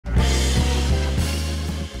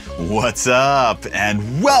What's up,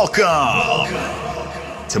 and welcome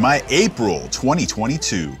to my April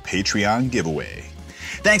 2022 Patreon giveaway.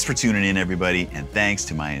 Thanks for tuning in, everybody, and thanks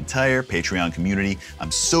to my entire Patreon community. I'm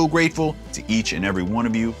so grateful to each and every one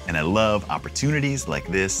of you, and I love opportunities like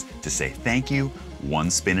this to say thank you one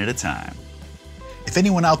spin at a time. If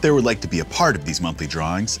anyone out there would like to be a part of these monthly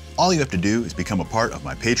drawings, all you have to do is become a part of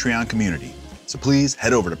my Patreon community. So please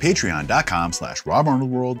head over to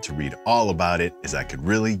patreon.com/RobArnoldWorld to read all about it, as I could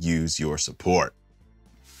really use your support.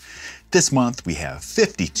 This month we have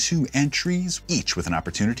 52 entries, each with an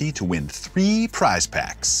opportunity to win 3 prize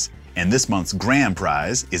packs. And this month's grand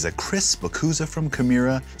prize is a Chris Bakuza from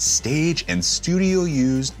Chimera stage and studio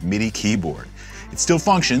used MIDI keyboard. It still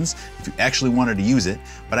functions if you actually wanted to use it,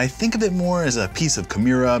 but I think of it more as a piece of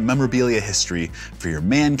Chimera memorabilia history for your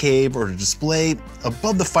man cave or to display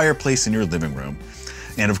above the fireplace in your living room.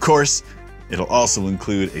 And of course, it'll also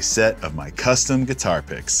include a set of my custom guitar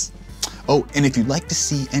picks. Oh, and if you'd like to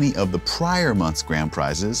see any of the prior month's grand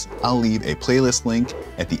prizes, I'll leave a playlist link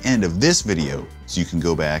at the end of this video so you can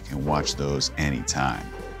go back and watch those anytime.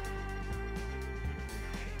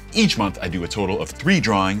 Each month I do a total of 3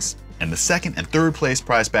 drawings, and the second and third place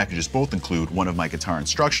prize packages both include one of my guitar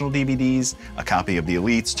instructional DVDs, a copy of the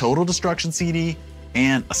Elite's Total Destruction CD,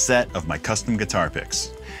 and a set of my custom guitar picks.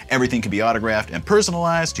 Everything can be autographed and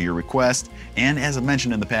personalized to your request, and as I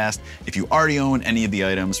mentioned in the past, if you already own any of the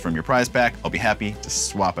items from your prize pack, I'll be happy to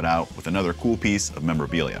swap it out with another cool piece of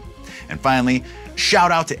memorabilia. And finally,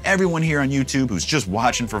 shout out to everyone here on YouTube who's just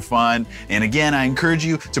watching for fun. And again, I encourage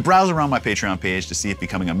you to browse around my Patreon page to see if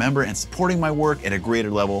becoming a member and supporting my work at a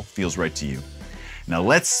greater level feels right to you. Now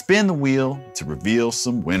let's spin the wheel to reveal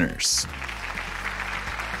some winners.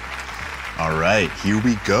 All right, here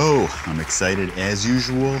we go. I'm excited as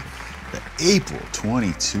usual. The April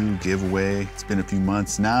 22 giveaway. It's been a few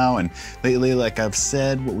months now, and lately, like I've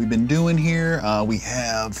said, what we've been doing here, we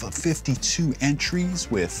have 52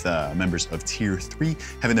 entries with members of Tier 3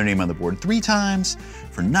 having their name on the board 3 times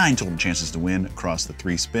for 9 total chances to win across the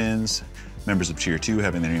 3 spins. Members of Tier 2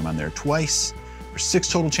 having their name on there twice for 6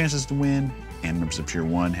 total chances to win, and members of Tier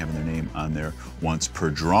 1 having their name on there once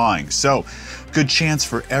per drawing. So, good chance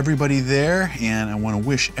for everybody there, and I want to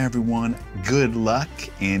wish everyone good luck.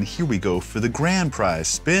 And here we go for the grand prize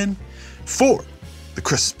spin for the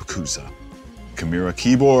Chris Bakuza Chimera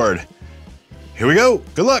keyboard. Here we go.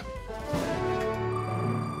 Good luck.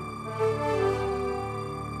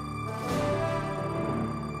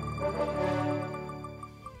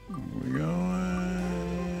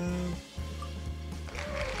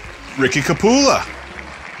 Ricky Capula.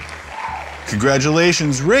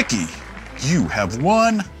 Congratulations, Ricky. You have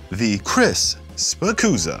won the Chris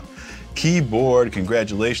Bakuza keyboard.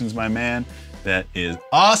 Congratulations, my man. That is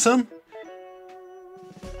awesome.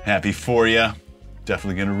 Happy for you.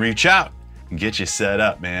 Definitely gonna reach out and get you set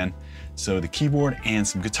up, man. So the keyboard and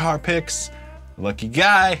some guitar picks. Lucky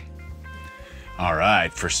guy. All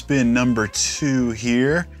right, for spin number 2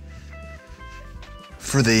 here,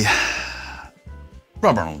 for the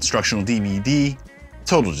Rob Arnold instructional DVD,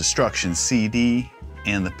 Total Destruction CD,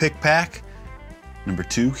 and the pick pack. Number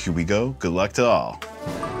 2, here we go. Good luck to all.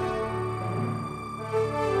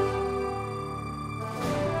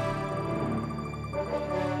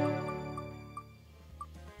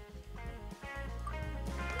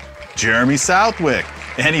 Jeremy Southwick,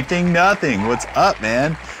 Anything Nothing. What's up,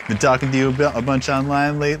 man? Been talking to you about a bunch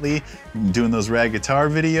online lately, doing those rad guitar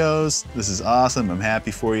videos. This is awesome. I'm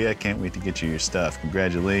happy for you. I can't wait to get you your stuff.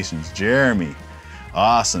 Congratulations, Jeremy.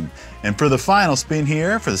 Awesome. And for the final spin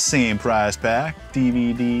here, for the same prize pack,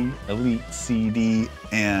 DVD, Elite CD,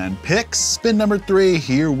 and picks, spin number 3,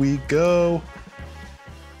 here we go.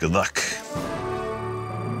 Good luck.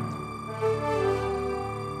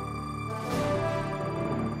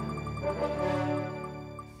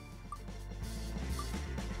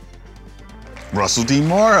 Russell D.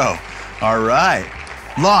 Morrow. All right.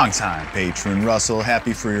 Long time patron, Russell.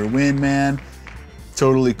 Happy for your win, man.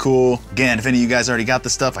 Totally cool. Again, if any of you guys already got the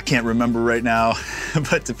stuff, I can't remember right now,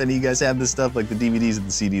 but if any of you guys have this stuff, like the DVDs and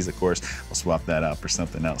the CDs, of course, I'll swap that out for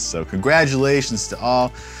something else. So congratulations to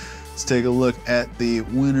all. Let's take a look at the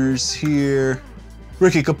winners here.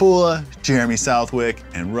 Ricky Capula, Jeremy Southwick,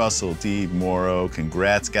 and Russell D. Morrow.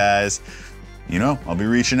 Congrats, guys. You know, I'll be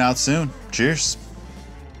reaching out soon. Cheers.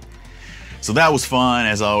 So that was fun,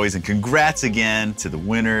 as always, and congrats again to the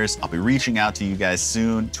winners. I'll be reaching out to you guys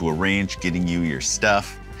soon to arrange getting you your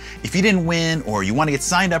stuff. If you didn't win or you want to get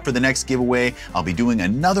signed up for the next giveaway, I'll be doing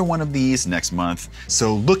another one of these next month.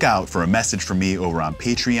 So look out for a message from me over on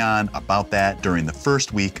Patreon about that during the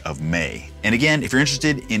first week of May. And again, if you're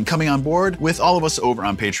interested in coming on board with all of us over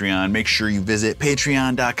on Patreon, make sure you visit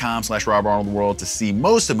patreon.com/RobArnoldWorld to see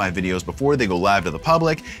most of my videos before they go live to the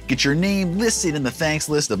public, get your name listed in the thanks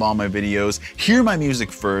list of all my videos, hear my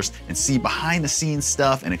music first, and see behind the scenes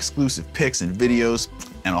stuff and exclusive pics and videos,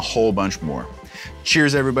 and a whole bunch more.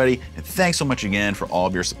 Cheers, everybody, and thanks so much again for all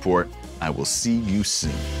of your support. I will see you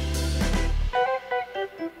soon.